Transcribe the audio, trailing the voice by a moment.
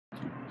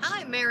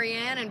Hi,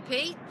 Marianne and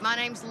Pete. My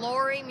name's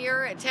Lori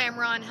Muir at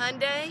Tameron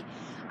Hyundai.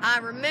 I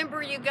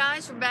remember you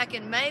guys from back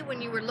in May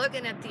when you were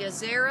looking at the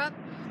Azera.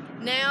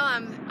 Now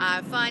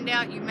I find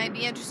out you may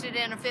be interested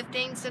in a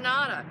 15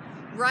 Sonata.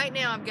 Right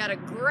now I've got a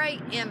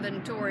great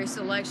inventory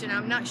selection.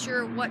 I'm not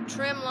sure what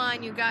trim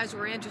line you guys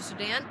were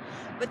interested in,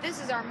 but this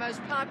is our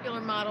most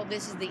popular model.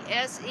 This is the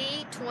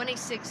SE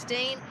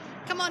 2016.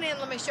 Come on in,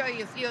 let me show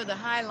you a few of the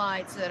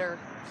highlights that are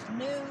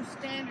new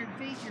standard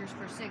features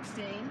for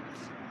 16.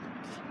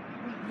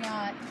 We've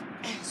got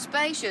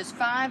spacious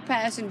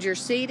 5-passenger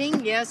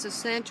seating. Yes,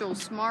 essential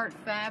smart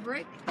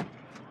fabric.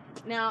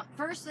 Now,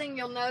 first thing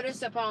you'll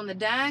notice up on the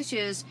dash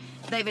is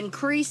they've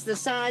increased the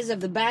size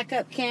of the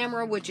backup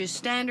camera, which is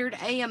standard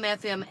AM,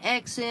 FM,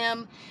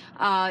 XM,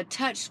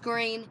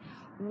 touchscreen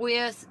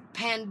with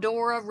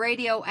Pandora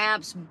radio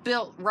apps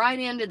built right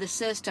into the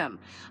system.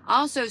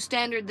 Also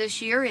standard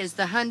this year is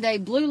the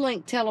Hyundai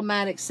BlueLink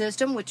telematics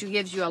system, which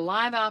gives you a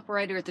live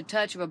operator at the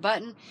touch of a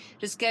button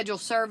to schedule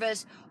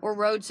service or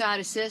roadside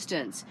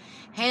assistance.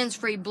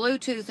 Hands-free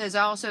Bluetooth is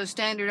also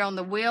standard on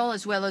the wheel,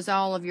 as well as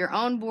all of your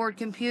onboard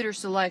computer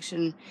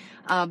selection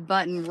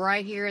button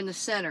right here in the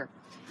center.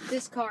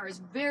 This car is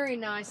very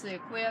nicely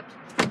equipped.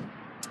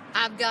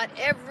 I've got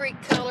every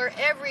color,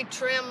 every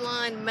trim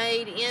line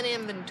made in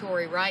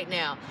inventory right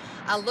now.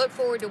 I look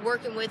forward to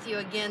working with you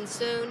again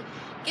soon.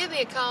 Give me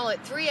a call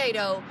at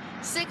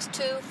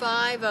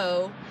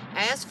 380-6250.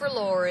 Ask for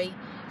Lori.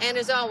 And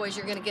as always,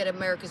 you're going to get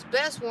America's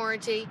best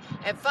warranty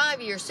at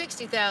 5 years,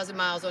 60,000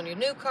 miles on your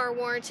new car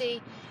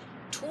warranty,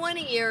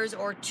 20 years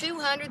or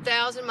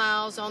 200,000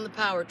 miles on the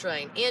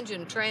powertrain,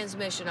 engine,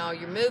 transmission, all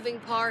your moving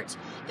parts.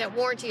 That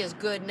warranty is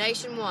good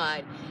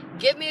nationwide.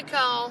 Give me a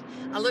call.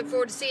 I look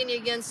forward to seeing you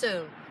again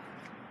soon.